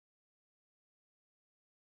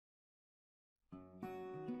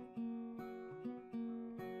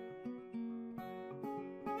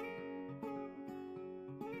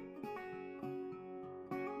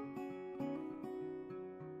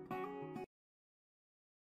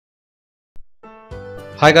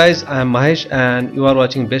Hi guys, I am Mahesh and you are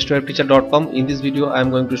watching bestwebteacher.com. In this video I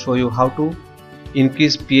am going to show you how to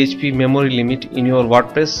increase PHP memory limit in your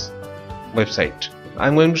WordPress website. I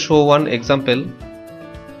am going to show one example.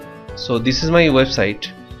 So this is my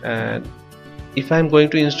website, and if I am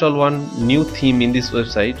going to install one new theme in this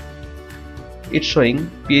website, it's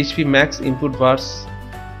showing PHP Max Input Vars.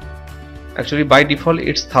 Actually by default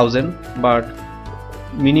it's 1000, but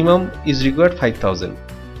minimum is required 5000.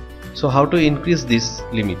 So how to increase this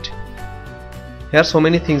limit? Here so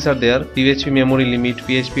many things are there: PHP memory limit,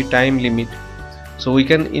 PHP time limit. So we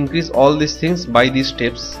can increase all these things by these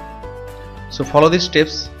steps. So follow these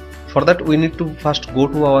steps. For that we need to first go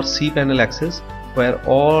to our cPanel access, where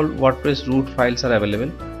all WordPress root files are available.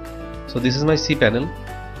 So this is my cPanel.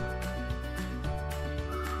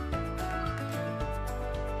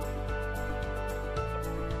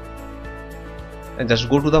 And just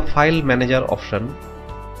go to the file manager option.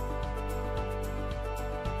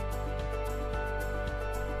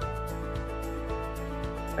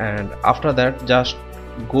 And after that just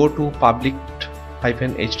go to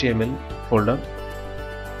public-html folder,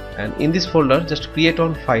 and in this folder just create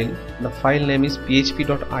one file. The file name is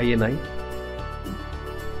php.ini,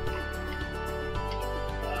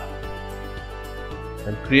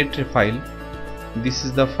 and create a file. This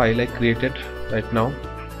is the file I created right now.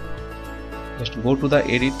 Just go to the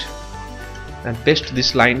edit and paste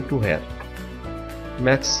this line to here: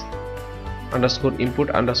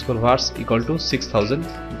 max_input_vars equal to 6000,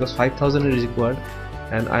 because 5000 is required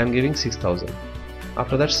and I am giving 6000.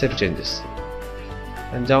 After that save changes,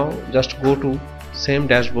 and now just go to same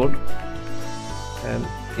dashboard, and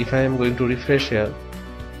if I am going to refresh here,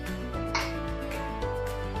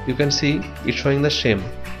 you can see it's showing the same.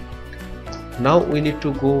 Now we need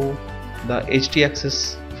to go the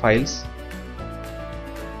htaccess files.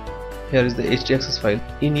 Here is the htaccess file.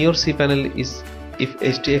 In your cPanel is, if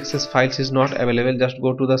htaccess files is not available, just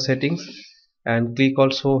go to the settings and click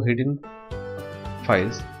also hidden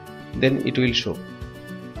files, then it will show.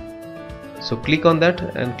 So click on that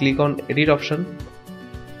and click on edit option,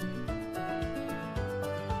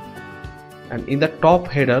 and in the top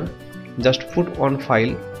header just put one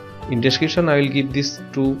file. In description I will give these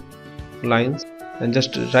 2 lines, and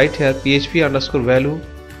just write here php_value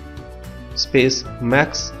space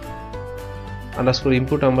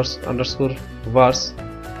max_input_vars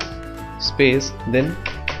space then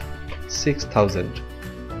 6000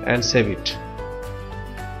 and save it.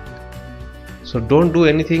 So don't do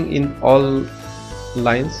anything in all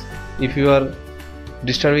lines. If you are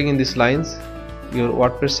disturbing in these lines, your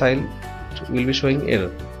WordPress file will be showing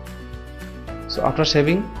error. So after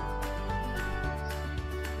saving,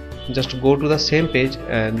 just go to the same page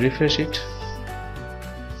and refresh it.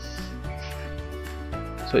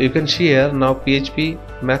 So you can see here now PHP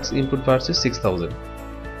Max Input Vars is 6000.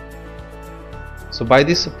 So by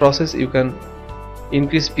this process you can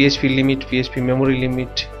increase PHP limit, PHP memory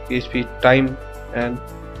limit, PHP time and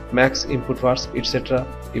max input vars, etc.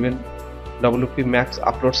 Even WP max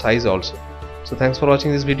upload size also. So thanks for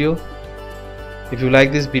watching this video. If you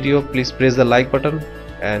like this video, please press the like button,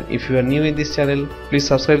 and if you are new in this channel, please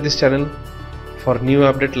subscribe this channel for new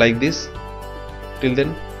update like this. Till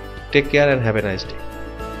then, take care and have a nice day.